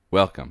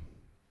Welcome,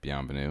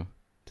 Bienvenue,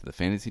 to the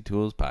Fantasy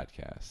Tools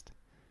Podcast.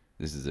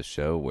 This is a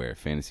show where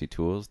fantasy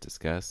tools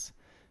discuss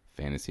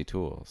fantasy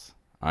tools.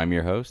 I'm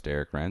your host,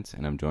 Eric Rentz,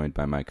 and I'm joined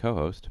by my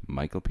co-host,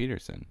 Michael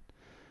Peterson.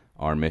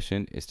 Our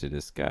mission is to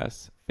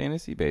discuss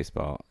fantasy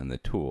baseball and the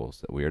tools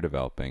that we are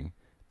developing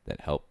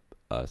that help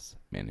us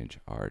manage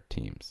our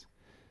teams.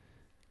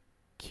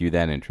 Cue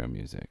that intro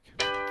music.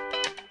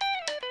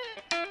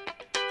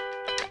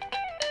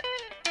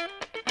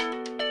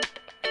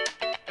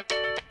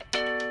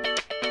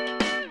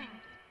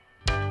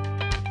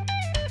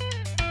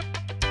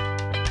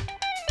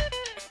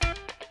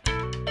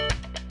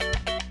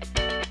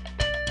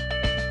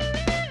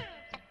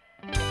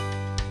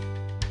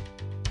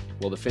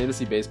 Well, the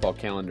fantasy baseball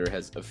calendar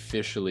has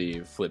officially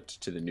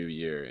flipped to the new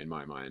year in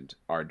my mind.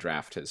 Our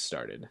draft has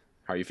started.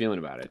 How are you feeling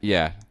about it?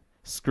 Yeah,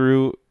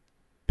 screw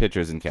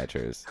pitchers and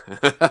catchers.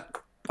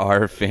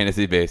 Our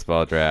fantasy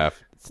baseball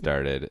draft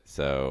started,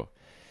 so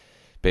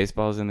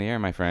baseball's in the air,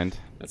 my friend.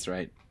 That's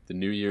right. The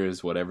new year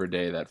is whatever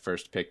day that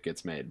first pick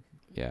gets made.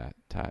 Yeah,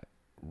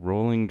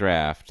 rolling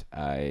draft.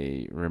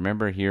 I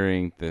remember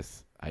hearing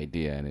this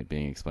idea and it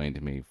being explained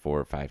to me 4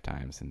 or 5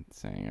 times and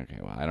saying,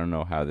 okay, well, I don't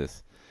know how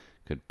this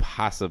could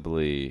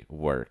possibly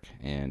work,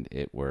 and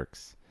it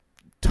works.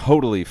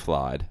 Totally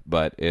flawed,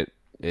 but it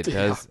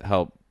does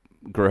help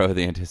grow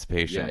the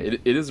anticipation. Yeah,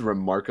 it is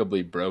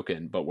remarkably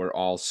broken, but we're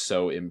all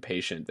so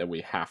impatient that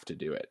we have to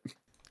do it.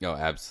 Oh,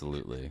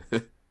 absolutely.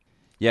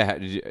 Yeah,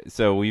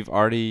 so we've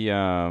already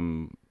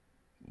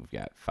we've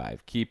got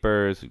 5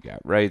 keepers, we've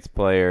got rights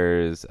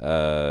players.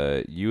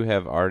 You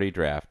have already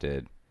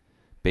drafted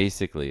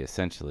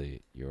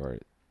essentially your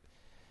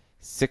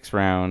 6th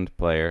round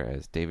player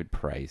as David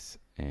Price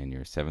and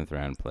your 7th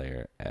round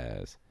player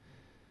as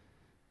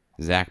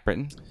Zach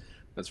Britton.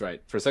 That's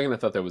right. For a second, I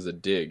thought that was a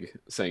dig,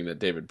 saying that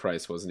David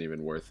Price wasn't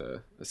even worth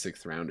a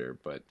 6th rounder,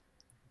 but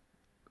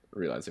I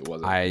realized it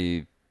wasn't.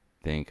 I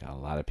think a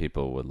lot of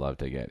people would love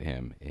to get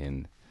him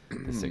in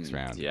the 6th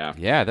round. Yeah.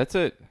 Yeah,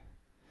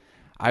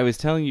 I was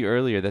telling you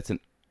earlier, that's an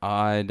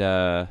odd,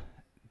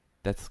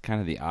 that's kind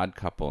of the odd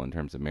couple in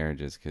terms of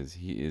marriages, because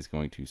he is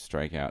going to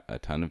strike out a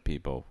ton of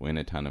people, win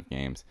a ton of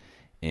games,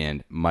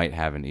 and might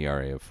have an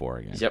ERA of 4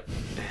 again. Yep.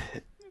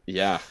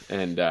 Yeah,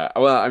 and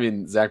well, I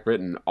mean, Zach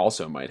Britton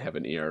also might have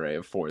an ERA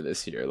of 4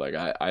 this year. Like,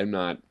 I'm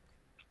not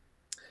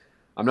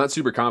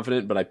super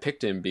confident, but I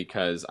picked him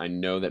because I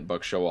know that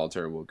Buck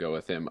Showalter will go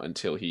with him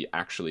until he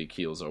actually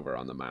keels over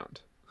on the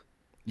mound.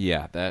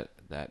 Yeah, that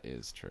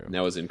is true. And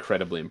that was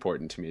incredibly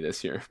important to me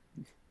this year.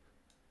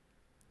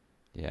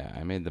 Yeah,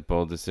 I made the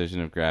bold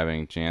decision of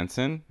grabbing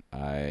Jansen.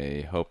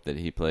 I hope that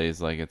he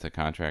plays like it's a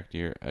contract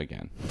year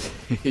again.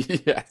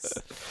 Yes.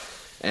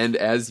 And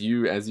as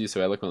you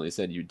so eloquently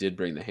said, you did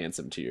bring the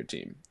handsome to your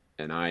team.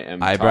 And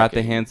I brought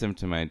the handsome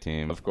to my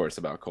team. Of course,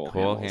 about Cole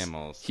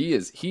Hamels.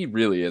 He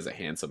really is a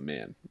handsome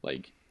man.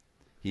 Like,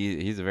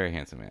 he's a very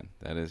handsome man.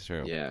 That is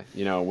true. Yeah,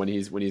 you know, when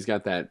he's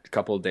got that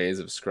couple of days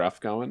of scruff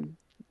going,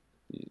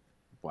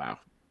 wow.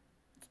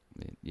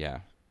 Yeah.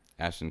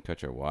 Ashton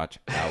Kutcher, watch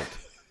out.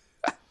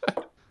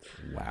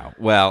 Wow.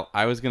 Well,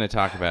 I was going to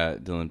talk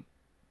about Dylan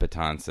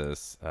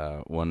Betances,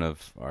 one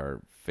of our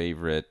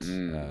favorite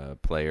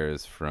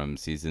players from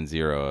season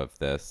 0 of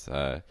this.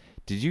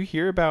 Did you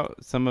hear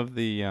about some of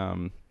the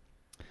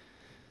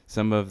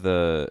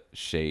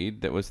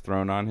shade that was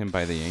thrown on him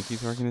by the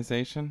Yankees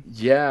organization?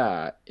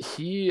 Yeah,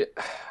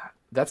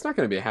 that's not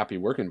going to be a happy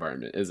work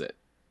environment, is it?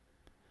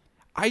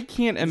 I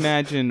can't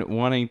imagine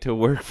wanting to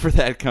work for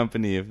that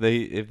company if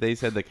they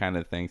said the kind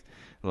of things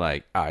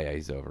like, oh yeah,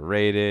 he's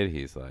overrated.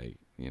 He's like,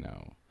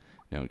 no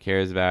one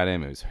cares about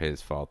him. It was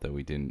his fault that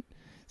we didn't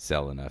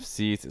sell enough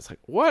seats. It's like,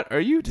 what are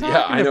you talking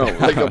about? Yeah, I know.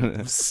 Like,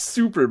 a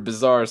super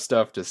bizarre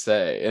stuff to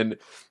say. And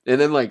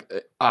then, like,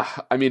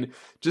 I mean,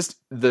 just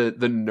the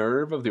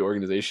nerve of the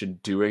organization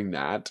doing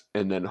that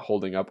and then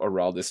holding up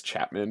Aroldis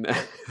Chapman.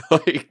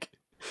 Like,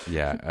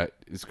 yeah,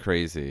 it's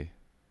crazy.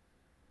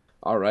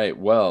 All right.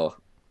 Well,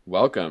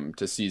 welcome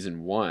to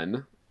season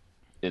 1.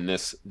 In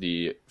this,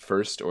 the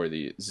first or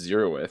the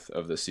 0th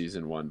of the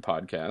season 1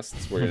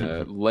 podcasts, we're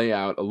going to lay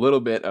out a little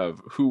bit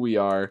of who we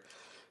are.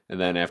 And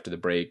then after the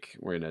break,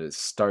 we're going to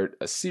start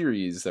a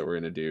series that we're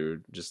going to do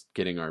just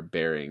getting our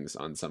bearings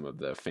on some of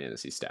the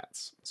fantasy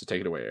stats. So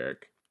take it away,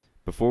 Eric.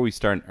 Before we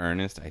start in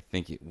earnest, I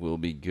think it will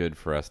be good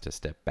for us to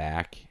step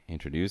back,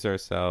 introduce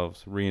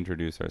ourselves,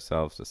 reintroduce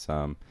ourselves to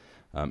some,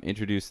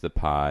 introduce the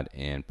pod,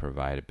 and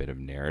provide a bit of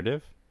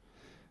narrative.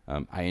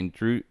 I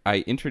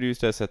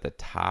introduced us at the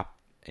top.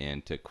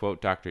 And to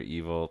quote Dr.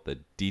 Evil, the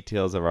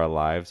details of our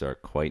lives are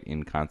quite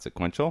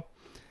inconsequential.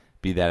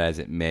 Be that as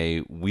it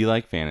may, we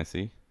like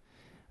fantasy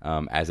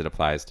as it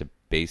applies to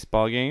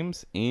baseball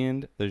games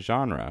and the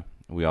genre.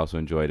 We also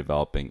enjoy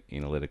developing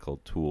analytical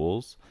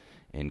tools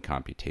and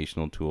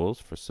computational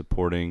tools for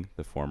supporting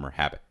the former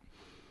habit.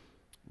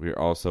 We're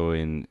also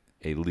in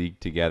a league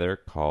together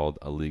called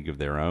A League of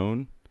Their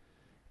Own,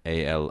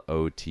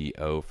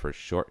 ALOTO for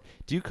short.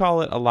 Do you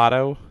call it a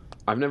lotto?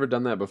 I've never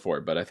done that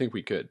before, but I think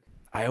we could.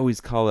 I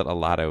always call it a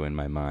lotto in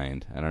my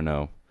mind. I don't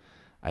know.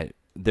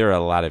 there are a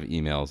lot of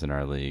emails in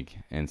our league,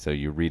 and so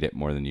you read it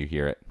more than you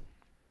hear it.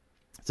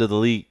 So the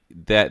league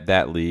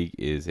that league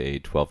is a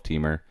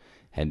 12-teamer,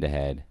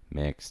 head-to-head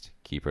mixed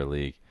keeper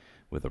league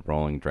with a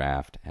rolling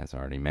draft, as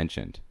already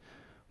mentioned.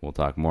 We'll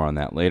talk more on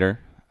that later.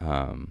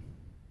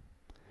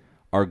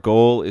 Our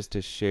goal is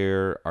to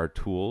share our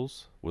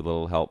tools with a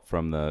little help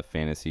from the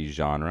fantasy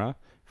genre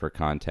for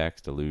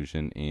context,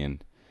 illusion,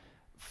 and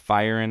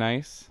fire and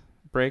ice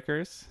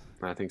breakers,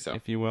 I think so.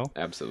 if you will.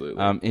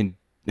 Absolutely.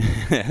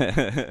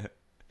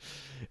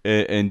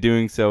 In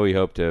doing so, we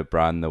hope to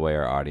broaden the way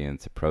our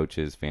audience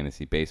approaches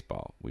fantasy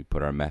baseball. We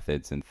put our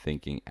methods and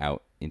thinking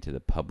out into the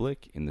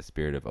public in the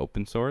spirit of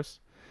open source.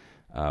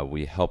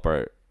 We help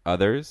our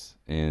others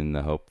in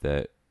the hope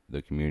that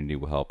the community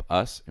will help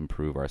us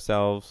improve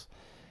ourselves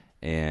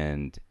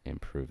and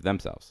improve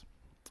themselves.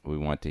 We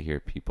want to hear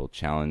people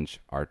challenge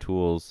our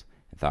tools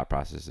and thought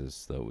processes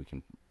so we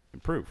can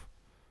improve.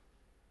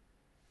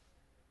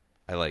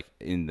 I like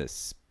in the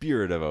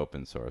spirit of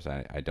open source.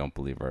 I don't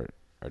believe our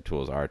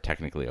tools are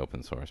technically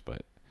open source,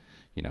 but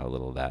a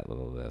little of that,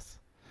 little of this.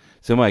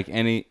 So, Mike,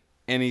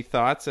 any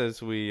thoughts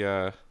as we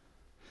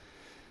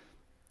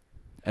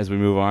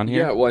move on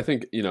here? Yeah, well, I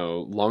think,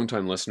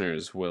 longtime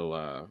listeners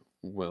will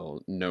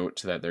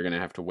note that they're going to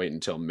have to wait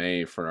until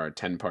May for our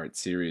 10-part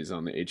series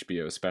on the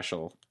HBO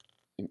special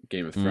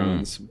Game of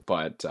Thrones,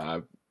 but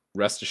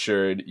rest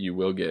assured you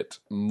will get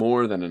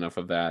more than enough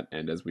of that,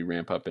 and as we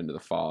ramp up into the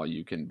fall,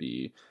 you can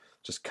be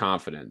just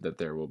confident that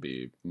there will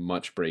be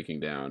much breaking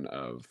down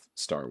of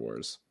Star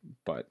Wars.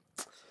 But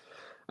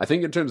I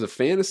think in terms of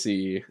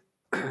fantasy,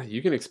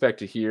 you can expect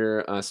to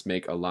hear us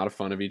make a lot of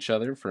fun of each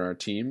other for our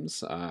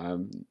teams.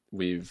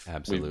 We've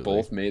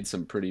both made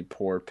some pretty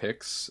poor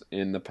picks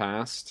in the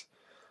past.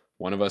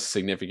 One of us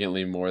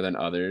significantly more than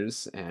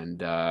others,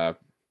 and we're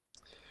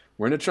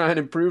going to try and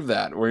improve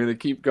that. We're going to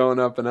keep going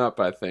up and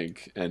up, I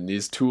think. And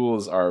these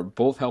tools are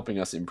both helping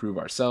us improve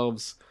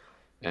ourselves,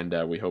 and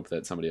we hope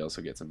that somebody else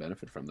will get some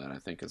benefit from that, I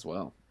think, as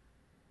well.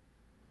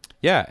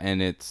 Yeah,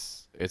 and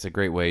it's a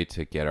great way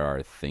to get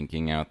our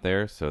thinking out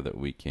there so that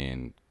we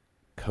can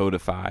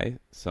codify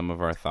some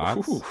of our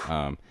thoughts.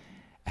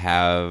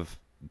 Have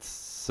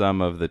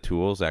some of the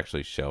tools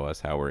actually show us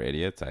how we're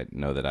idiots. I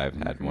know that I've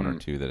had one or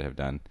two that have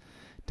done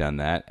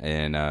that,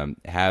 and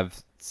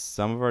have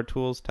some of our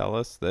tools tell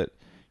us that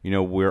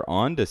we're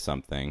on to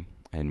something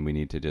and we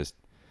need to just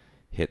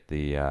hit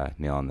the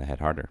nail on the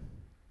head harder.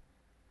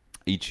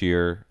 Each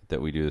year that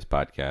we do this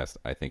podcast,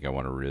 I think I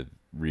want to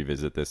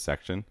revisit this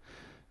section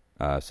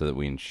so that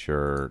we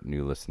ensure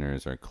new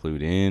listeners are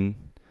clued in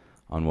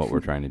on what we're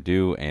trying to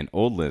do, and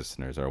old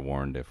listeners are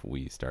warned if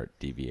we start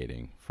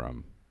deviating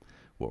from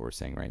what we're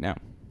saying right now.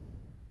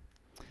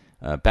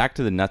 Back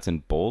to the nuts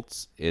and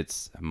bolts,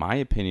 it's my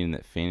opinion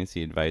that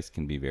fantasy advice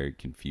can be very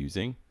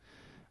confusing.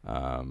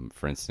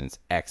 For instance,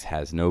 X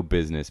has no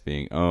business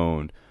being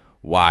owned,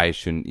 Y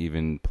shouldn't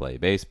even play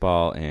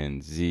baseball,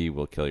 and Z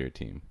will kill your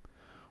team.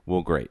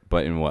 Well, great,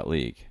 but in what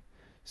league?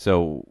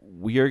 So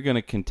we are going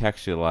to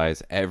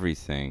contextualize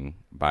everything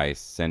by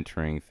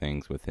centering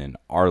things within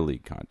our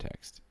league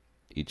context.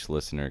 Each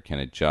listener can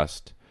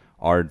adjust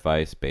our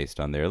advice based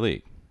on their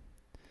league.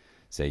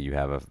 Say you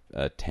have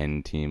a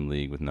 10-team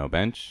league with no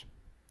bench.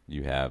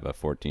 You have a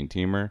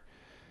 14-teamer.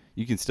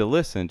 You can still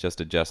listen, just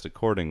adjust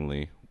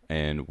accordingly,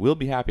 and we'll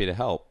be happy to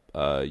help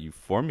you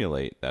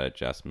formulate that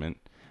adjustment.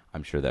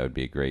 I'm sure that would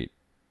be a great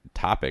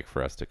topic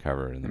for us to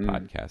cover in the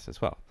podcast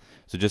as well.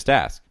 So just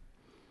ask.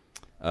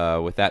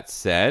 With that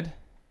said,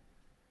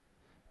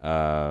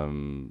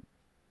 the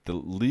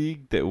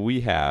league that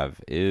we have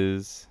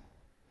is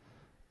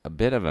a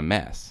bit of a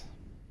mess.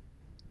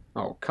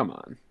 Oh, come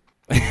on.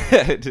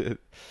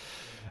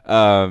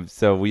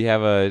 So we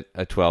have a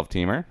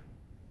 12-teamer.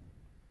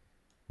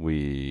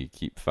 We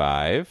keep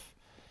 5.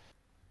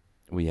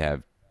 We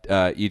have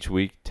each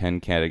week 10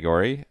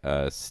 category,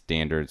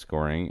 standard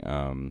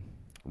scoring,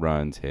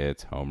 runs,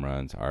 hits, home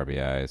runs,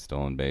 RBIs,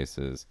 stolen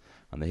bases.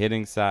 On the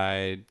hitting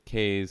side,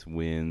 Ks,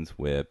 wins,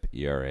 whip,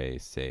 ERA,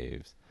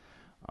 saves.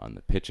 On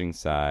the pitching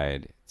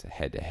side, it's a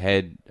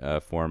head-to-head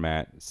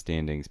format,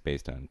 standings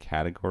based on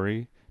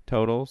category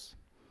totals.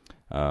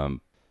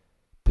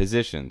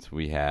 Positions,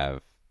 we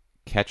have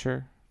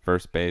catcher,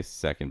 first base,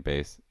 second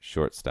base,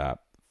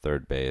 shortstop,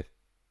 third base,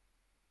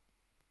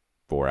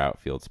 4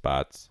 outfield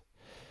spots,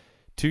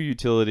 2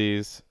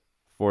 utilities,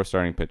 4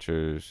 starting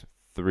pitchers,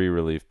 3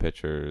 relief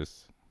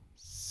pitchers,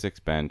 6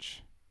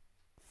 bench,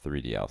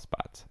 3 DL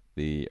spots.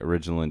 The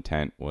original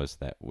intent was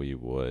that we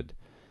would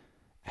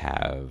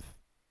have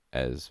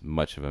as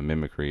much of a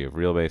mimicry of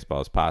real baseball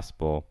as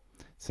possible.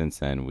 Since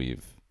then,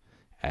 we've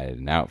added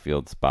an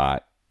outfield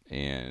spot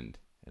and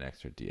an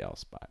extra DL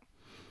spot.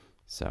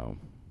 So,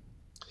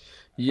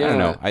 yeah, I don't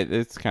know.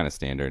 It's kind of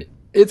standard.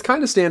 It's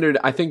kind of standard.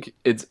 I think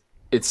it's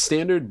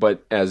standard,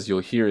 but as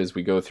you'll hear as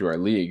we go through our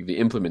league, the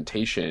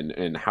implementation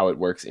and how it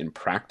works in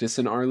practice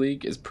in our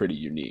league is pretty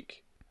unique.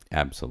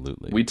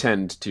 Absolutely. We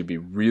tend to be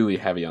really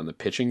heavy on the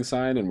pitching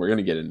side, and we're going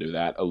to get into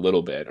that a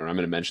little bit, or I'm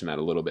going to mention that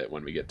a little bit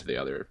when we get to the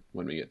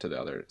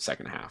other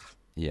second half.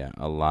 Yeah,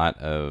 a lot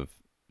of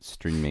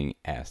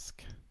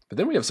streaming-esque. But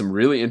then we have some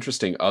really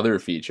interesting other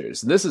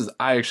features.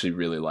 I actually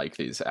really like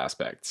these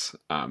aspects.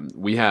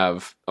 We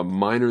have a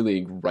minor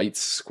league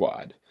rights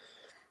squad.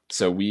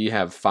 So we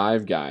have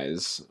 5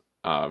 guys,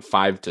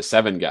 5 to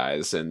 7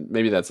 guys, and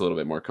maybe that's a little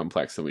bit more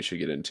complex than we should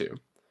get into.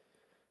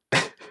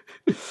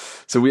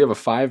 So we have a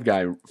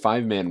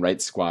 5-man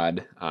rights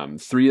squad.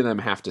 3 of them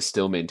have to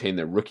still maintain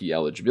their rookie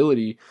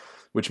eligibility,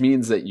 which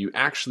means that you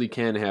actually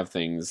can have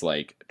things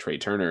like Trey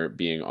Turner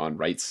being on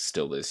rights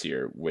still this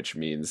year, which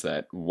means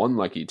that one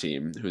lucky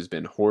team who's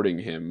been hoarding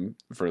him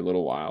for a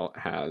little while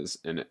has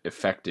an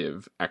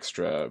effective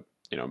extra,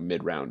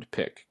 mid-round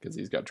pick because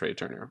he's got Trey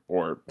Turner,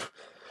 or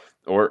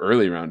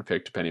early round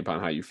pick, depending upon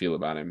how you feel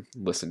about him.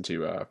 Listen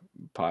to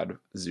Pod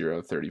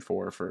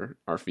 034 for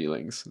our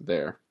feelings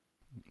there.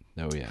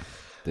 Oh yeah,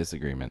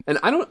 disagreement. And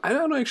I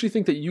don't actually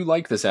think that you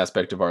like this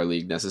aspect of our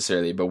league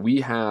necessarily, but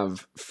we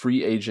have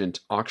free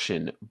agent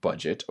auction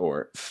budget,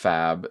 or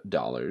FAB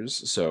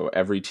dollars. So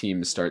every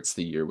team starts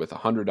the year with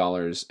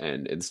 $100,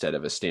 and instead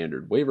of a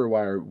standard waiver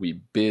wire,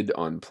 we bid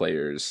on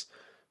players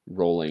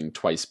rolling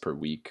twice per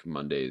week,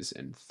 Mondays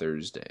and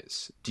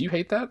Thursdays. Do you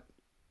hate that?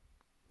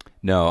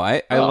 No,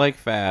 I like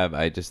FAB.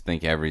 I just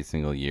think every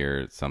single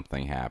year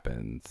something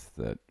happens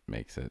that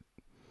makes it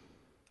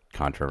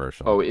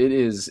controversial. Oh, it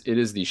is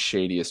the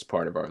shadiest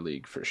part of our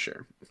league for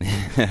sure.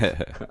 Yeah,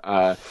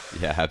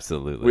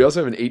 absolutely. We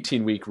also have an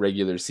 18-week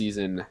regular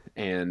season,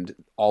 and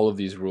all of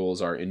these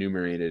rules are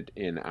enumerated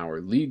in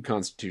our league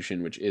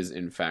constitution, which is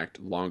in fact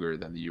longer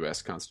than the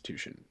U.S.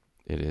 Constitution.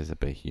 It is a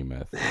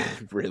behemoth.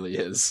 It really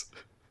is.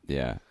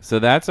 Yeah. So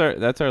that's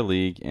our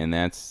league, and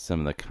that's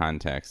some of the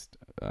context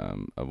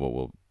of what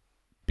we'll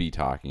be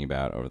talking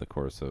about over the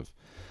course of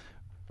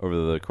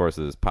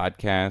this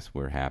podcast.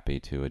 We're happy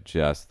to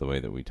adjust the way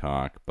that we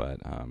talk, but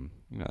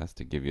that's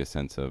to give you a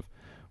sense of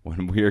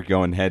when we're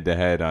going head to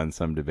head on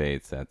some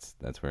debates. That's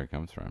where it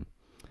comes from.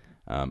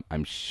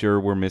 I'm sure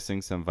we're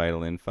missing some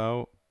vital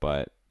info,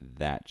 but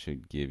that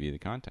should give you the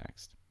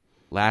context.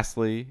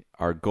 Lastly,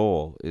 our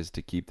goal is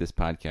to keep this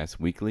podcast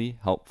weekly,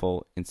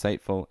 helpful,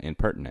 insightful, and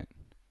pertinent.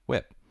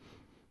 WHIP.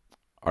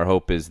 Our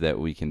hope is that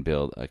we can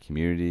build a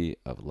community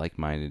of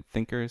like-minded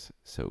thinkers,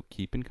 so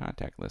keep in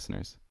contact,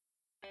 listeners.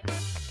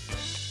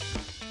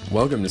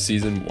 Welcome to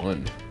Season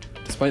 1.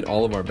 Despite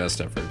all of our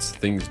best efforts,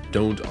 things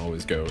don't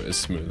always go as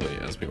smoothly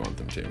as we want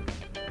them to.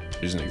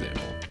 Here's an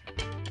example.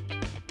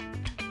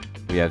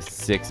 We have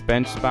 6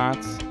 bench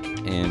spots,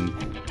 and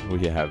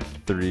we have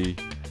 3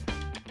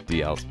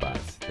 DL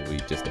spots. We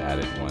just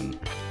added 1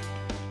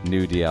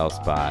 new DL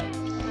spot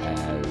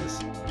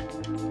as...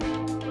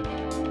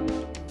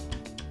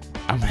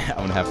 I'm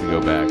gonna have to go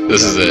back.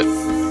 This is it.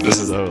 This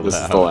is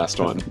the last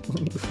one.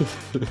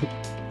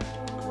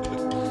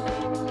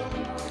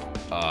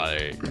 Oh,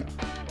 there you go.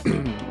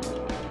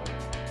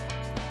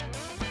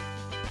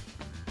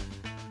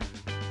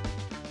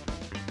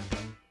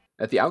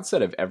 At the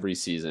outset of every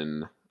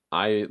season,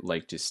 I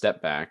like to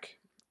step back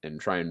and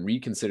try and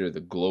reconsider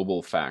the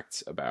global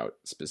facts about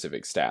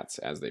specific stats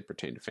as they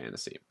pertain to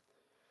fantasy.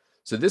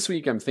 So this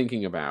week I'm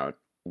thinking about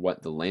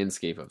what the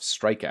landscape of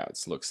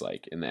strikeouts looks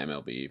like in the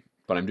MLB,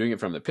 but I'm doing it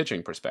from the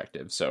pitching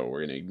perspective, so we're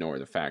going to ignore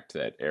the fact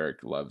that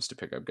Eric loves to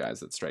pick up guys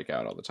that strike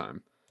out all the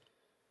time.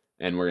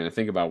 And we're going to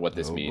think about what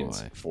this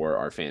means for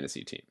our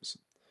fantasy teams.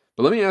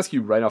 But let me ask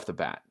you right off the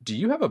bat, do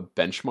you have a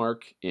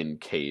benchmark in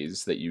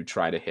Ks that you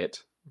try to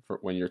hit for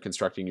when you're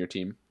constructing your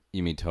team?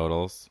 You mean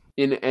totals?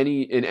 In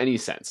any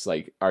sense,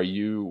 like,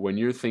 when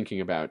you're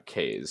thinking about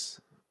Ks,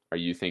 are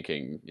you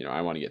thinking, I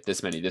want to get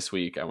this many this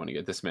week, I want to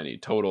get this many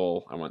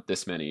total, I want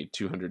this many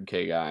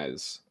 200K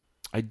guys?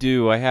 I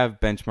do. I have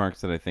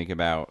benchmarks that I think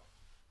about,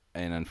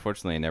 and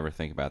unfortunately I never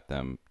think about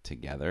them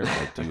together.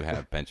 I do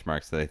have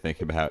benchmarks that I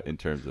think about in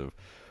terms of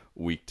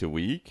week to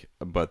week,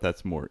 but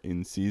that's more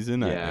in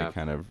season. Yeah. I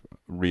kind of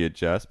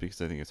readjust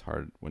because I think it's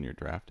hard when you're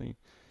drafting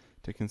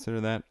to consider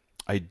that.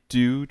 I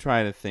do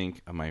try to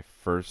think of my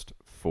first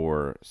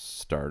 4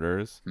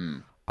 starters.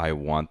 I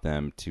want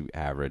them to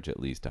average at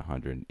least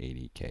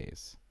 180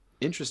 Ks.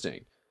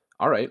 Interesting.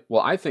 All right.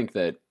 Well, I think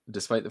that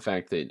despite the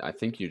fact that I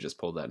think you just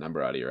pulled that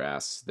number out of your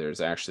ass,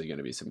 there's actually going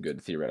to be some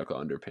good theoretical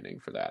underpinning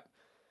for that.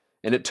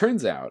 And it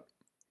turns out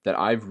that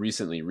I've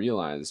recently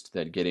realized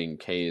that getting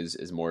Ks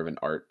is more of an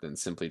art than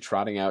simply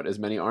trotting out as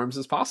many arms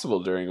as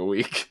possible during a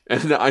week.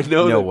 And I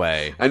know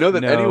I know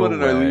that anyone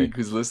in our league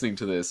who's listening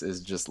to this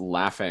is just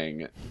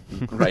laughing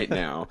right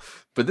now.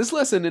 But this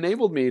lesson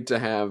enabled me to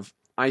have,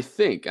 I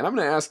think, and I'm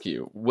going to ask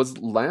you, was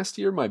last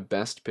year my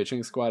best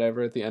pitching squad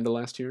ever at the end of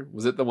last year?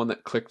 Was it the one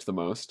that clicked the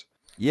most?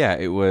 Yeah,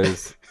 it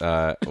was.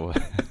 It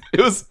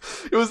was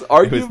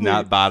arguably, it was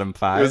not bottom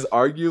 5. It was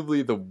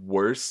arguably the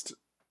worst,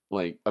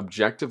 like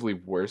objectively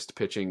worst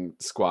pitching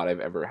squad I've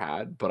ever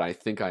had. But I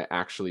think I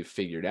actually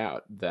figured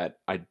out that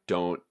I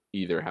don't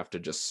either have to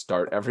just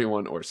start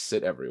everyone or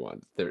sit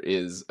everyone. There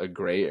is a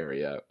gray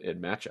area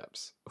in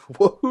matchups.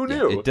 Well, who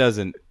knew? It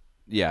doesn't.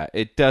 Yeah,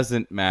 it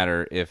doesn't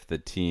matter if the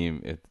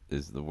team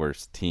is the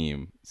worst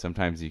team.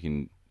 Sometimes you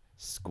can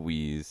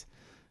squeeze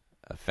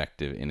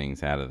effective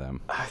innings out of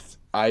them.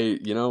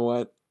 You know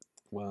what?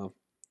 Well,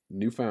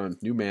 new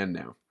man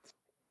now.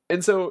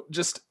 And so,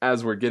 just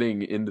as we're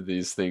getting into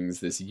these things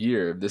this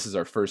year, this is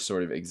our first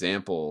sort of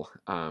example.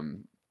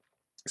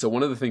 So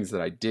one of the things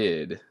that I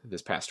did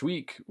this past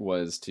week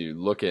was to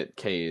look at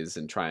K's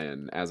and try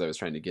and, as I was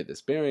trying to get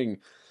this bearing,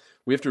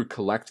 we have to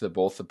collect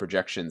both the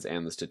projections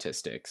and the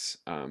statistics.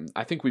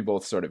 I think we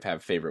both sort of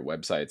have favorite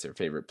websites or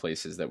favorite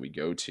places that we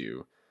go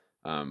to.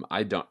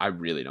 I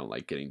really don't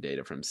like getting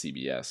data from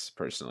CBS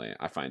personally.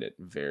 I find it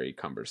very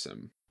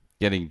cumbersome.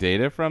 Getting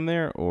data from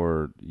there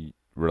or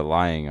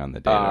relying on the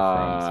data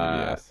from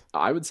CBS?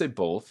 I would say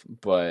both,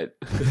 but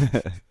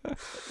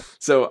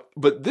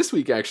but this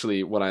week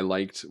actually, what I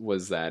liked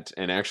was that,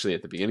 and actually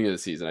at the beginning of the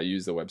season, I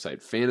used the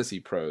website Fantasy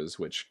Pros,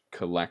 which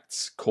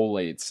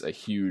collates a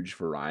huge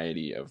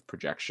variety of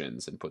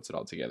projections and puts it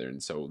all together.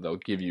 And so they'll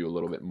give you a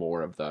little bit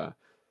more of the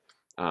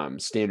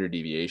standard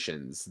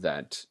deviations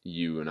that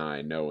you and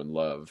I know and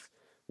love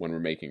when we're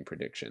making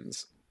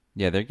predictions.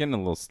 Yeah, they're getting a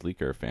little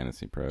sleeker,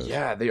 Fantasy Pros.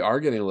 Yeah, they are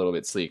getting a little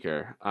bit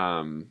sleeker.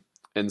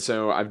 And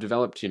so I've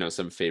developed,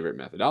 some favorite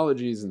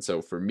methodologies. And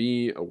so for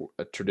me,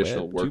 a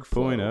traditional Web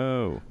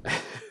workflow,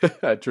 2.0.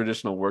 a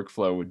traditional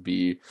workflow would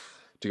be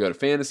to go to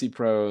Fantasy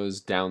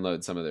Pros,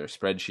 download some of their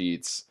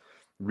spreadsheets,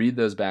 read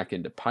those back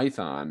into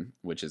Python,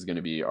 which is going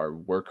to be our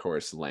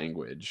workhorse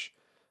language.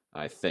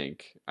 I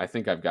think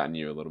I've gotten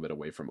you a little bit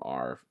away from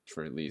R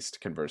for at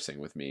least conversing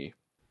with me.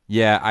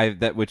 Yeah,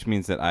 which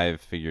means that I've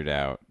figured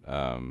out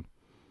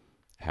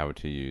how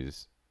to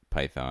use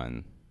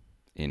Python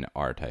in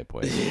R-type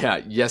ways.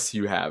 Yeah, yes,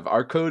 you have.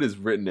 Our code is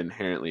written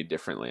inherently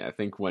differently. I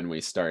think when we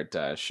start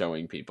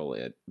showing people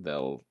it,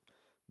 they'll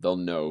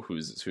know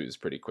who's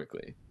pretty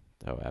quickly.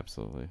 Oh,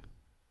 absolutely.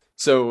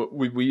 So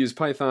we use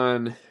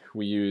Python.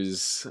 We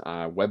use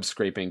web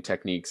scraping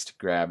techniques to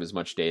grab as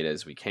much data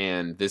as we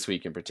can. This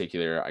week in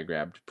particular, I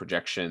grabbed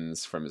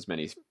projections from as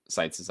many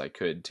sites as I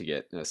could to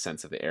get a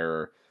sense of the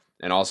error.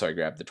 And also I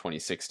grabbed the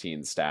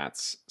 2016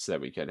 stats so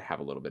that we could have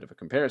a little bit of a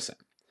comparison.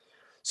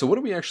 So what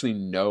do we actually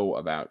know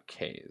about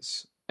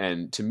Ks?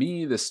 And to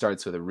me, this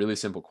starts with a really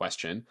simple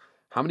question.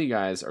 How many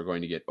guys are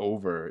going to get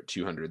over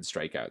 200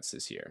 strikeouts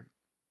this year?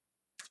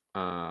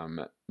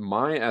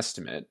 My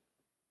estimate,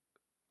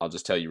 I'll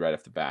just tell you right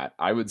off the bat,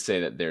 I would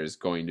say that there's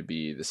going to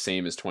be the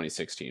same as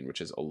 2016,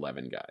 which is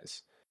 11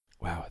 guys.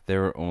 Wow,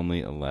 there were only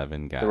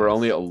 11 guys. There were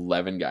only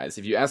 11 guys.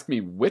 If you ask me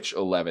which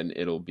 11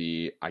 it'll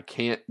be, I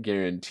can't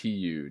guarantee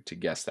you to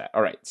guess that.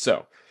 All right,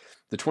 so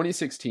the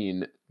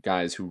 2016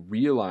 guys who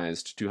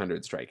realized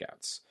 200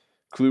 strikeouts: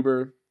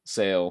 Kluber,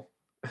 Sale,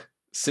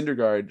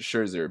 Syndergaard,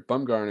 Scherzer,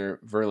 Bumgarner,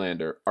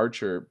 Verlander,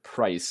 Archer,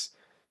 Price,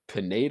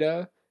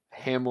 Pineda,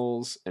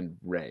 Hamels, and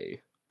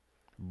Ray.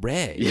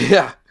 Ray?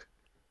 Yeah.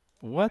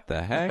 What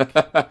the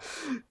heck?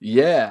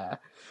 Yeah,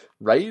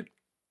 right?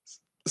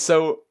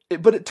 So,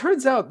 but it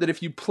turns out that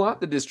if you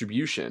plot the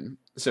distribution,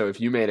 so if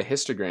you made a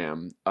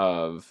histogram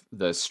of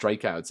the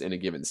strikeouts in a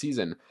given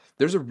season,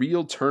 there's a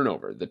real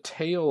turnover. The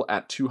tail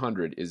at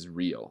 200 is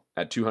real.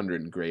 At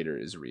 200 and greater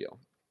is real.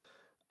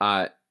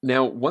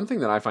 Now, one thing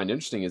that I find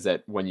interesting is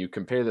that when you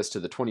compare this to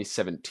the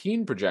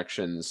 2017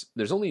 projections,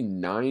 there's only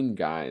 9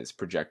 guys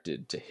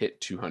projected to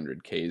hit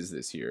 200 Ks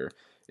this year,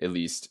 at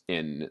least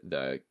in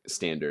the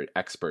standard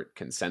expert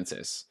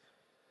consensus.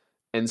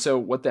 And so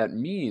what that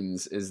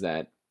means is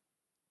that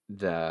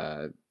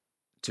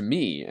to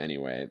me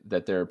anyway,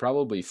 that there are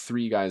probably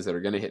 3 guys that are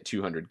going to hit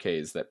 200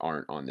 Ks that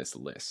aren't on this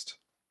list,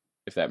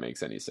 if that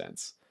makes any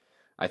sense.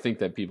 I think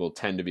that people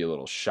tend to be a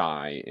little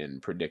shy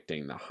in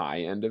predicting the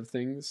high end of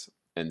things.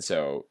 And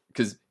so,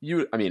 because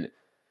you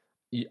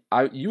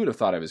would have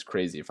thought I was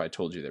crazy if I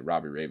told you that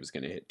Robbie Ray was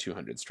going to hit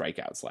 200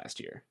 strikeouts last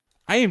year.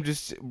 I am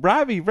just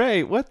Robbie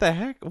Ray. What the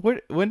heck?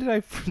 When did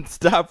I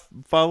stop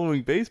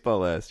following baseball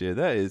last year?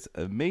 That is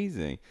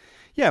amazing.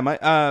 Yeah,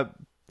 my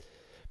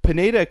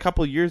Pineda a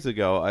couple years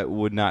ago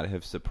would not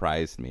have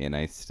surprised me, and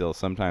I still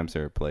sometimes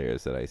there are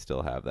players that I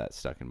still have that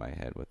stuck in my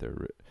head what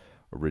their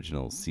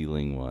original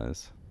ceiling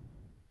was.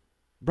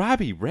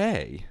 Robbie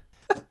Ray.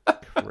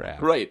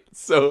 Crap. Right.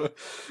 So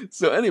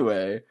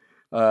anyway,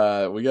 we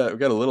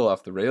got a little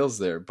off the rails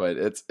there, but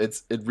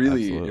it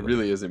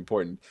really is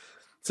important.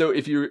 So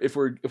if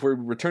we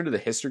return to the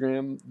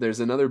histogram,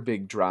 there's another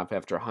big drop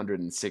after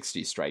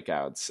 160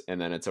 strikeouts, and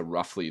then it's a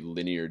roughly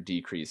linear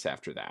decrease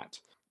after that.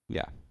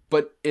 Yeah.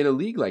 But in a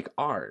league like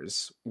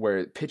ours,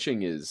 where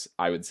pitching is,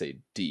 I would say,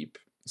 deep,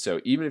 so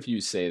even if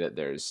you say that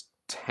there's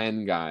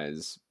 10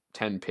 guys,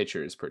 10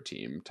 pitchers per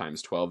team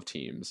times 12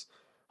 teams,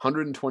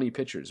 120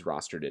 pitchers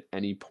rostered at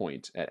any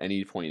point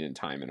in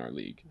time in our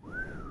league.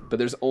 But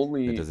there's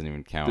only... It doesn't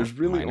even count. There's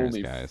really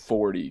only guys.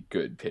 40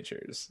 good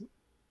pitchers.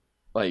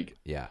 Like,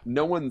 yeah.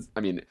 No one's...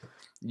 I mean,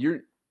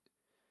 you're...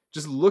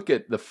 Just look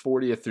at the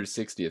 40th through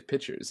 60th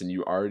pitchers, and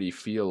you already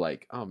feel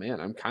like, oh man,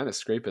 I'm kind of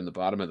scraping the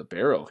bottom of the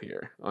barrel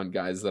here on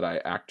guys that I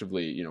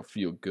actively,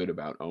 feel good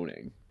about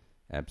owning.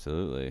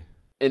 Absolutely.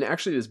 And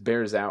actually, this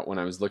bears out when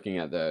I was looking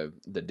at the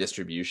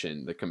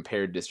distribution, the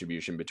compared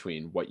distribution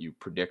between what you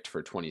predict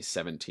for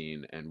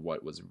 2017 and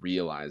what was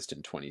realized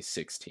in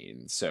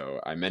 2016. So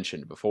I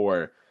mentioned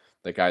before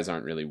that guys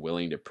aren't really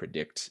willing to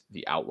predict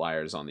the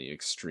outliers on the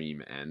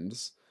extreme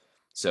ends.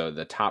 So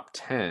the top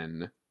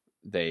 10,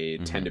 they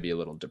tend Mm-hmm. to be a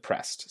little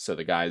depressed. So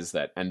the guys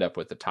that end up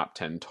with the top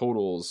 10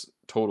 total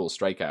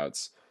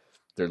strikeouts,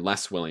 they're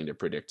less willing to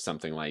predict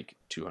something like Yep.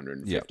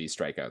 250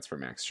 strikeouts for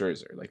Max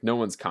Scherzer. Like no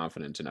one's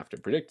confident enough to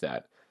predict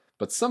that,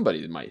 but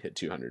somebody might hit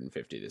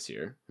 250 this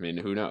year. I mean,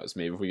 who knows?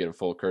 Maybe if we get a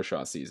full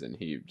Kershaw season,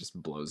 he just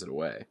blows it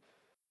away.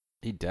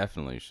 He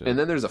definitely And should.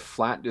 then there's a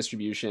flat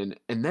distribution,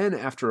 and then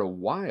after a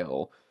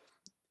while,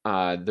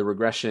 the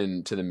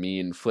regression to the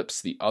mean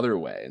flips the other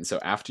way. And so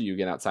after you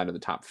get outside of the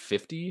top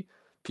 50,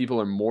 people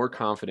are more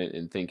confident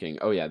in thinking,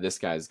 oh yeah, this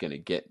guy's going to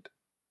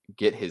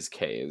get his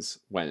Ks,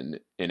 when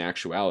in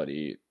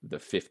actuality, the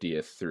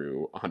 50th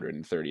through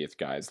 130th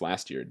guys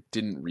last year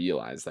didn't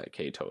realize that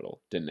K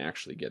total, didn't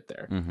actually get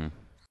there. Mm-hmm.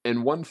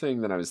 And one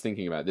thing that I was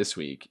thinking about this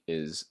week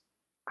is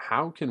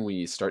how can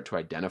we start to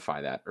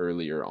identify that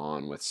earlier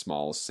on with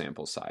small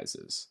sample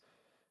sizes?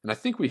 And I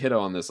think we hit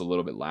on this a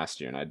little bit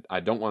last year, and I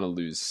don't want to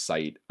lose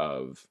sight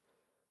of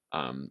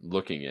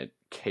looking at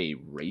K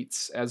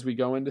rates as we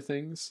go into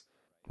things.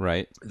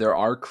 Right. There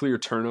are clear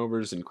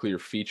turnovers and clear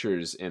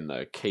features in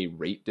the K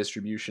rate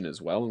distribution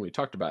as well, and we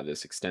talked about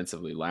this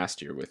extensively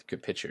last year with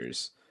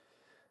pitchers.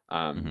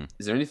 Mm-hmm.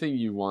 Is there anything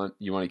you want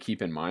to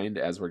keep in mind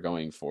as we're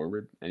going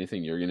forward?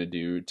 Anything you're going to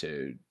do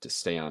to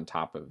stay on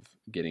top of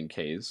getting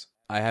Ks?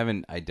 I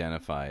haven't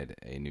identified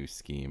a new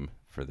scheme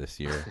for this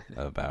year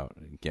about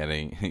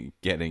getting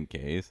getting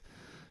Ks,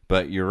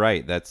 but you're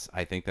right.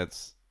 I think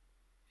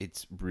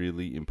it's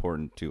really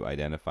important to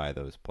identify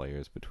those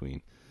players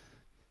between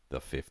the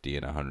 50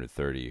 and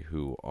 130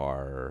 who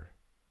are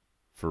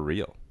for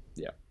real.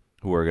 Yeah.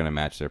 Who are going to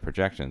match their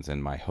projections.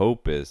 And my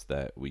hope is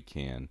that we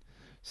can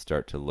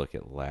start to look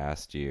at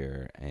last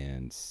year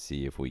and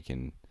see if we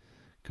can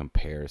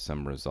compare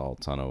some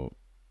results on a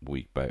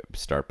week by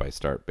start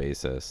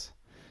basis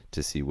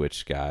to see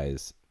which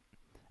guys,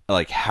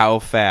 like how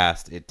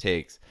fast it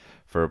takes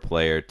for a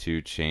player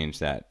to change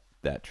that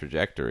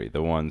trajectory.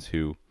 The ones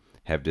who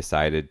have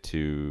decided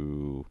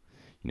to,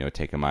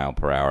 take a mile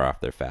per hour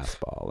off their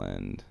fastball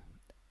and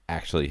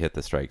actually hit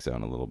the strike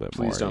zone a little bit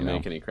more. Please don't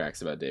make any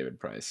cracks about David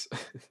Price.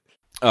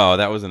 Oh,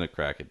 that wasn't a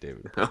crack at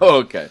David. Oh,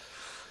 okay.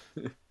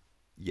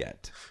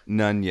 Yet.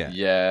 None yet.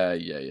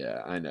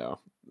 Yeah. I know.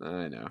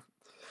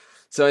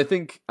 So I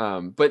think,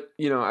 but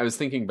I was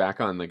thinking back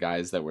on the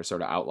guys that were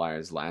sort of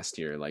outliers last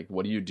year. Like,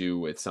 what do you do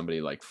with somebody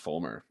like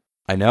Fulmer?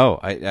 I know.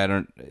 I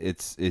don't.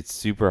 It's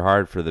super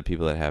hard for the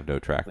people that have no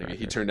track Like, record.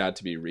 he turned out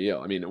to be real.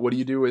 I mean, what do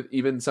you do with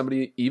even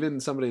somebody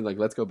like,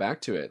 let's go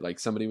back to it, like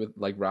somebody with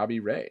like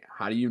Robbie Ray?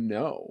 How do you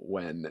know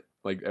when,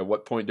 like, at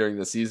what point during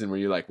the season were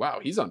you like, wow,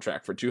 he's on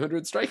track for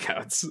 200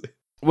 strikeouts?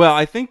 Well,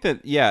 I think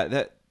that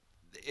that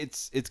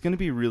it's going to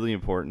be really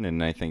important,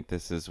 and I think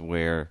this is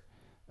where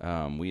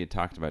we had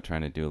talked about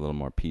trying to do a little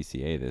more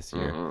PCA this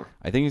year. Uh-huh.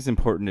 I think it's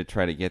important to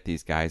try to get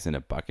these guys into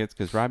buckets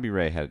because Robbie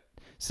Ray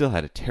still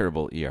had a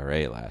terrible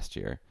ERA last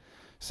year.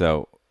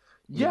 So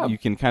Yeah. you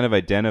can kind of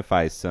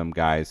identify some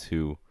guys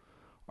who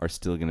are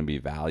still going to be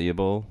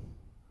valuable,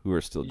 who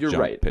are still You're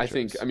jump right.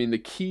 pitchers. I mean, the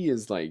key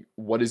is like,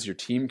 what is your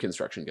team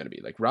construction going to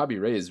be? Like, Robbie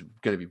Ray is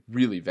going to be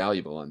really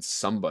valuable on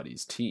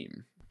somebody's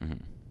team.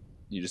 Mm-hmm.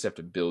 You just have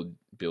to build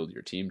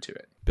your team to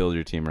it. Build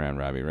your team around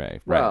Robbie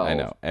Ray. Well, right, I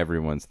know.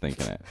 Everyone's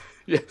thinking it.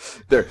 Yeah,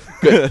 they're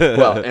good.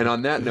 Well, and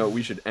on that note,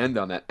 we should end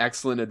on that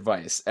excellent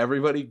advice.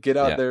 Everybody get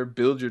out there,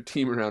 build your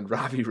team around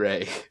Robbie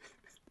Ray.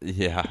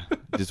 Yeah,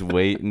 just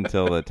wait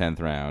until the 10th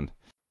round.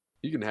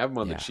 You can have him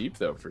on the cheap,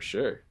 though, for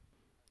sure.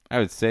 I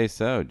would say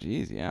so.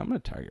 Jeez, yeah, I'm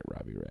going to target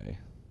Robbie Ray.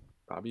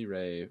 Robbie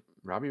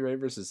Ray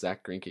versus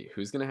Zach Greinke.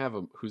 Who's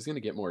gonna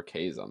get more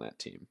Ks on that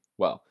team?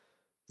 Well,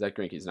 Zach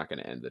Greinke's not going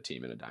to end the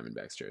team in a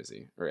Diamondbacks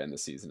jersey or end the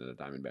season in a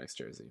Diamondbacks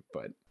jersey,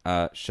 but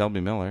Shelby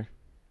Miller.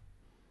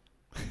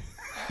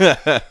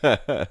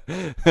 yeah.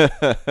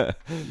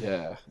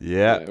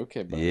 Yeah.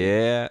 Okay, buddy.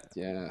 Yeah.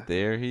 Yeah.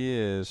 There he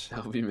is.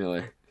 Shelby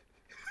Miller.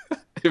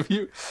 If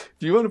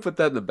you want to put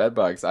that in the bet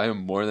box, I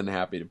am more than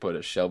happy to put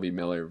a Shelby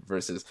Miller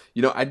versus.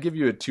 I'd give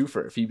you a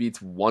twofer. If he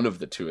beats one of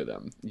the two of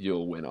them,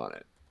 you'll win on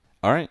it.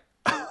 All right.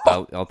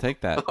 I'll take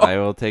that. I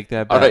will take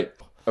that bet. All right.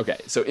 Okay.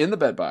 So in the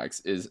bet box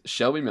is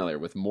Shelby Miller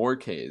with more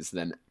Ks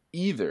than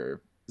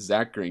either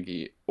Zach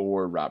Greinke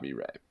or Robbie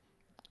Ray.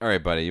 All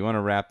right, buddy. You want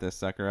to wrap this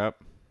sucker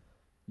up?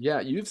 Yeah,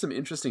 you have some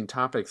interesting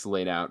topics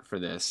laid out for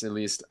this. At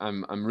least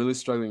I'm really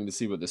struggling to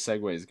see what the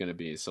segue is going to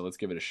be. So let's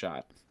give it a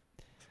shot.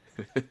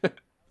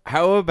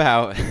 How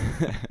about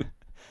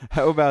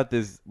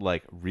this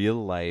like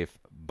real life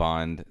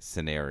Bond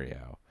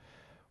scenario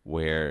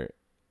where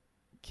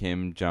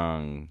Kim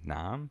Jong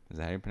Nam, is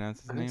that how you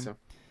pronounce his name? I think so.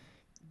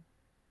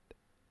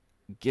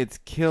 Gets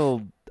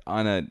killed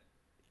on a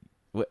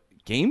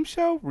game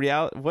show?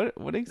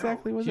 What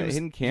exactly was it? A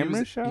hidden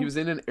camera show? He was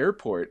in an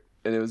airport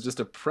and it was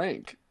just a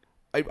prank.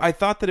 I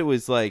thought that it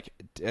was like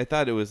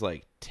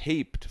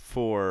taped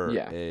for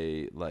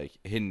a like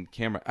hidden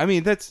camera. I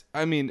mean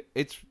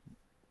it's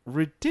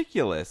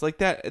ridiculous. Like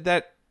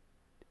that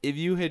if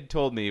you had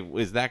told me,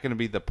 is that going to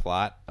be the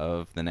plot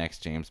of the next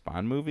James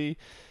Bond movie,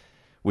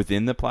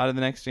 within the plot of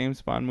the next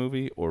James Bond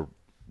movie, or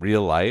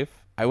real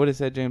life, I would have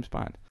said James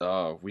Bond.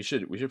 Oh, we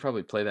should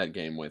probably play that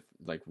game with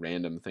like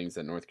random things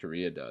that North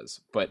Korea does.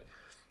 But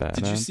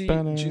did you see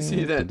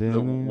that the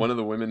one of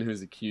the women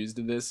who's accused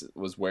of this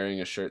was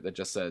wearing a shirt that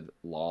just said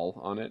 "lol"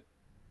 on it?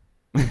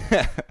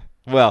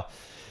 Well,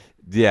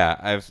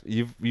 yeah,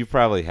 you've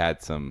probably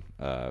had some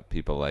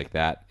people like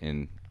that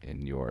in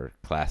your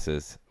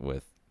classes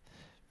with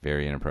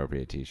very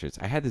inappropriate T-shirts.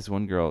 I had this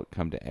one girl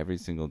come to every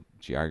single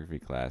geography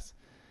class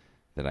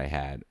that I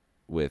had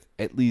with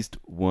at least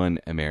one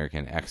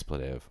American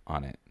expletive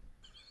on it.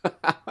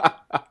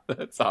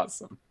 That's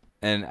awesome.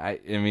 And I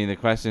mean, the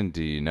question: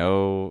 do you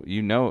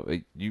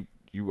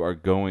are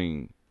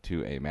going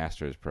to a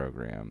master's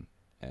program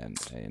and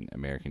an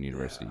American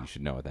university? Yeah. You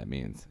should know what that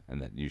means,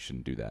 and that you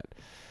shouldn't do that.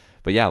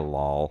 But yeah,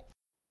 lol.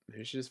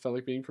 Maybe she just felt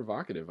like being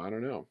provocative. I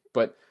don't know.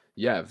 But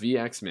yeah,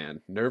 VX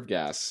man, nerve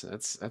gas.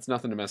 That's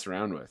nothing to mess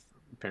around with.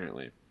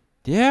 Apparently,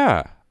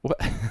 Yeah.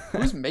 What?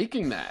 who's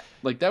making that?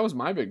 Like that was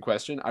my big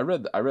question. I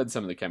read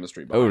some of the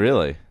chemistry Oh, behind it.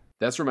 really?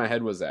 That's where my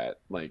head was at.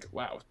 Like,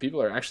 wow,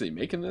 people are actually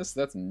making this.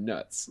 That's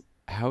nuts.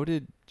 How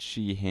did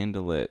she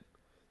handle it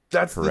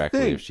That's the correctly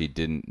thing. if she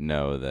didn't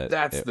know that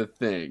That's the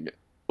thing.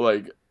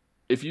 Like,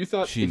 she if knew?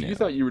 you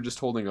thought you were just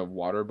holding a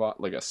water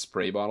bottle, like a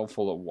spray bottle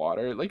full of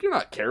water, like you're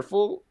not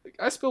careful. Like,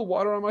 I spill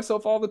water on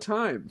myself all the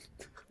time.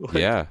 Like,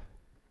 Yeah.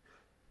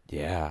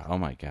 Yeah. Oh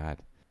my God.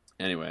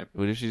 Anyway.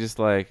 What if she just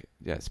like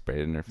sprayed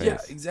it in her face? Yeah,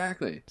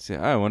 exactly. Say,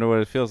 oh, I wonder what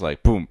it feels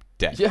like. Boom,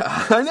 dead. Yeah,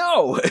 I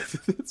know.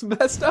 It's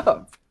messed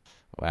up.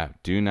 Wow.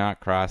 Do not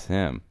cross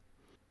him.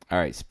 All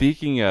right.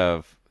 Speaking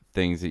of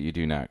things that you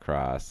do not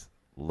cross,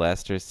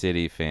 Leicester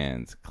City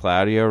fans,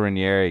 Claudio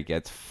Ranieri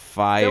gets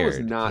fired. That was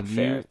not Can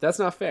fair. you- That's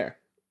not fair.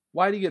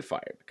 Why did he get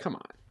fired? Come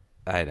on.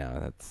 I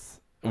know it's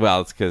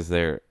because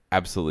they're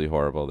absolutely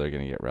horrible. They're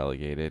going to get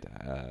relegated.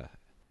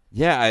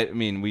 Yeah, I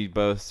mean, we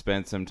both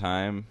spent some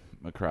time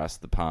across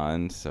the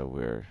pond, so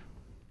we're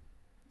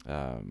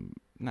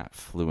not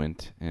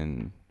fluent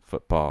in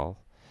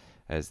football,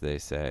 as they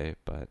say,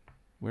 but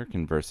we're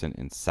conversant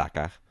in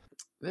soccer.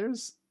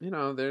 There's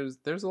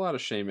a lot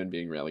of shame in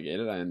being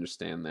relegated. I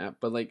understand that,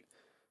 but like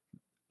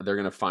they're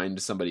gonna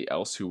find somebody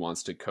else who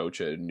wants to coach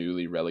a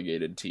newly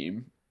relegated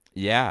team.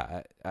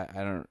 Yeah,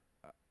 I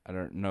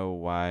don't know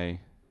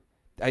why.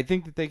 I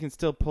think that they can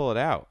still pull it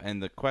out,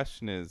 and the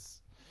question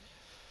is,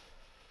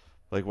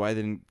 like, why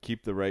they didn't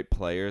keep the right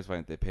players? Why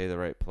didn't they pay the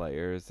right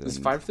players? Does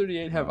And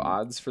 538 have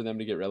odds for them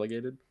to get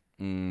relegated?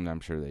 I'm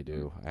sure they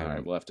do. All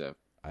right, we'll have to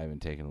I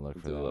haven't taken a look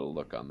for do a that. little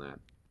look on that.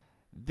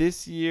 This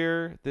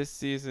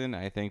season,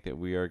 I think that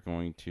we are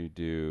going to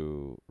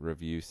do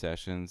review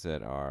sessions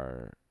that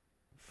are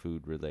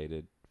food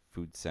related,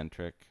 food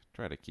centric.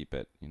 Try to keep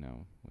it,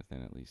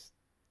 within at least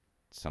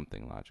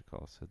something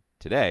logical. So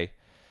today,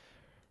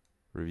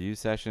 review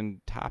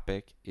session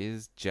topic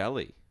is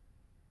jelly.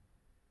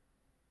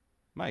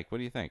 Mike, what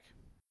do you think?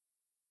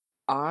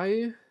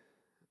 I'm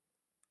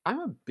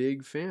a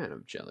big fan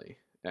of jelly,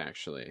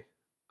 actually.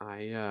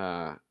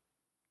 I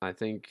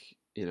think,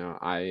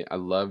 I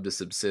love to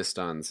subsist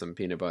on some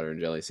peanut butter and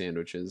jelly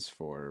sandwiches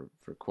for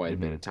quite a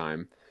bit of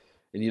time.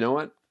 And you know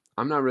what?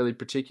 I'm not really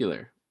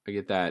particular. I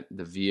get the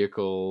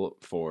vehicle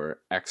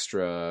for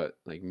extra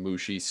like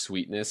mushy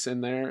sweetness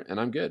in there, and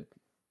I'm good.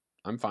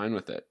 I'm fine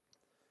with it.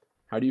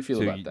 How do you feel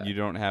So about that? you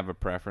don't have a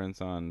preference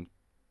on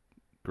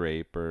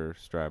grape or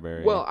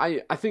strawberry? Well,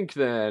 I think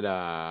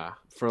that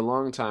for a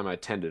long time I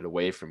tended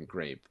away from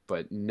grape,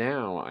 but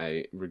now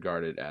I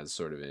regard it as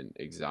sort of an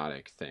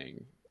exotic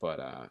thing.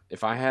 But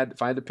if I had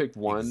to pick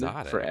one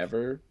Exotic?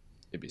 forever,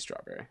 it'd be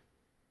strawberry.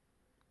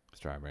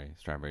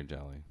 Strawberry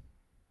jelly.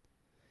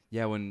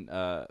 Yeah, when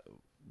I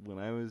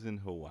was in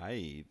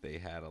Hawaii, they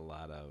had a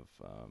lot of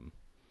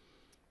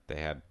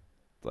they had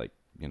like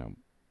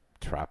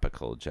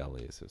tropical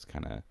jellies. It was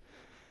kind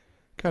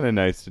of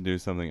nice to do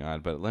something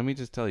odd. But let me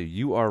just tell you,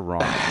 you are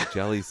wrong.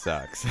 Jelly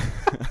sucks.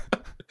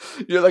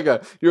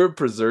 You're a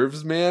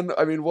preserves man.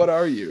 I mean, what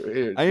are you?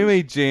 Here, I am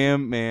a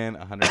jam man,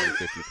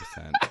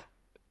 150%.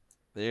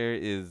 There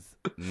is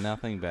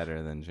nothing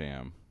better than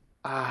jam.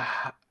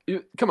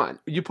 Come on,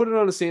 you put it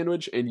on a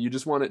sandwich and you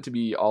just want it to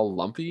be all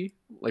lumpy.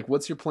 Like,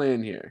 what's your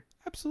plan here?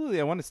 Absolutely,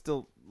 I want to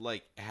still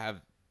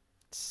have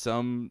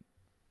some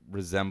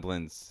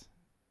resemblance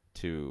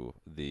to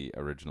the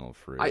original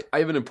fruit. I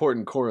have an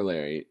important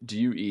corollary. Do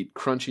you eat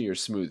crunchy or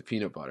smooth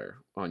peanut butter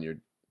on your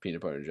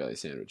peanut butter and jelly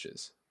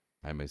sandwiches?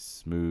 I'm a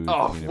smooth.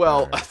 Oh peanut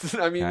well,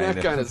 butter I mean kind that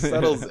of. kind of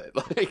settles it.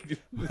 Like,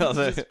 Well,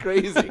 this is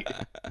crazy.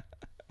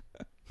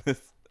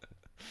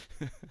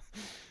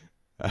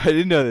 I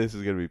didn't know this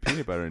was gonna be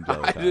peanut butter and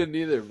jelly. I didn't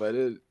either, but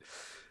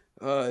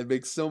it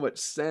makes so much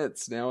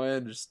sense now. I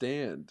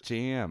understand.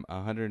 Jam,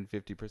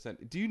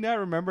 150%. Do you not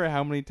remember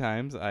how many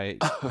times I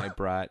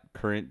brought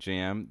currant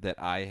jam that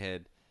I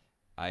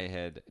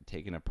had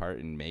taken apart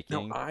in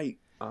making? No, I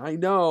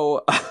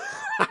know.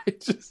 I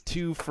just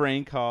To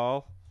Frank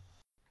Hall.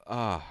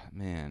 Oh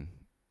man,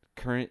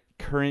 currant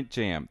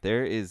jam.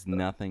 There is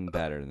nothing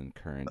better than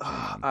currant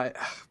jam.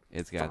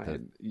 It's got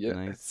fine.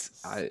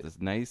 this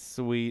nice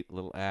sweet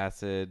little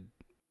acid.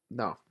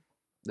 No,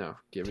 No,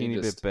 give me Teeny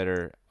bit just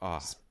bitter. Oh,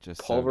 just so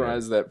good.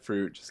 pulverize that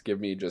fruit. Just give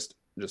me just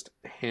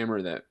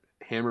hammer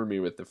me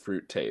with the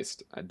fruit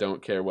taste. I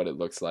don't care what it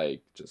looks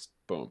like. Just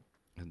boom.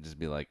 It'd just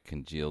be like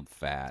congealed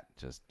fat,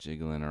 just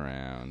jiggling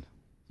around.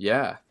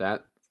 Yeah,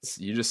 that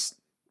you just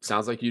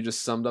sounds like you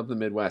just summed up the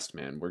Midwest,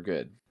 man. We're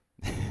good.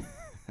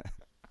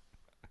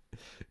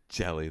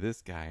 Jelly,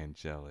 this guy and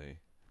jelly.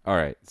 All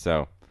right,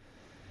 so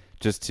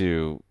just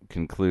to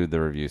conclude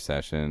the review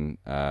session,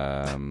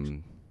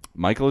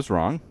 Michael is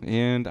wrong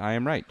and I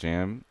am right.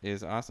 Jam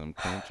is awesome.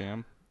 Current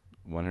jam,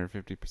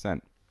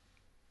 150%.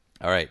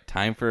 All right,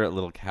 time for a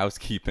little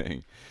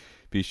housekeeping.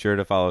 Be sure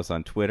to follow us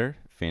on Twitter,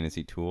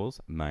 Fantasy Tools,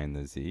 Mind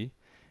the Z.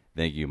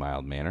 Thank you,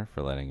 Mild Manner,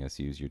 for letting us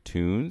use your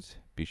tunes.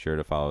 Be sure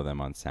to follow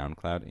them on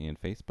SoundCloud and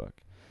Facebook.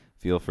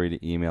 Feel free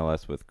to email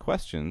us with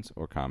questions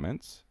or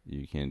comments.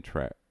 You can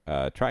try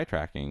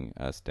tracking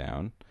us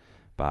down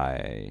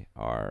by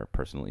our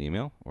personal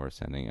email or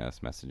sending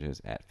us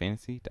messages at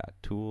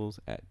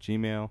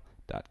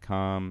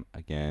fantasy.tools@gmail.com.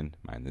 Again,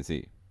 Mind the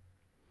Z.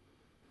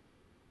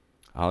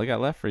 All I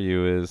got left for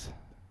you is,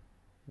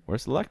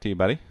 worst of luck to you,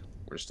 buddy.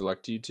 Worst of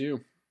luck to you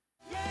too.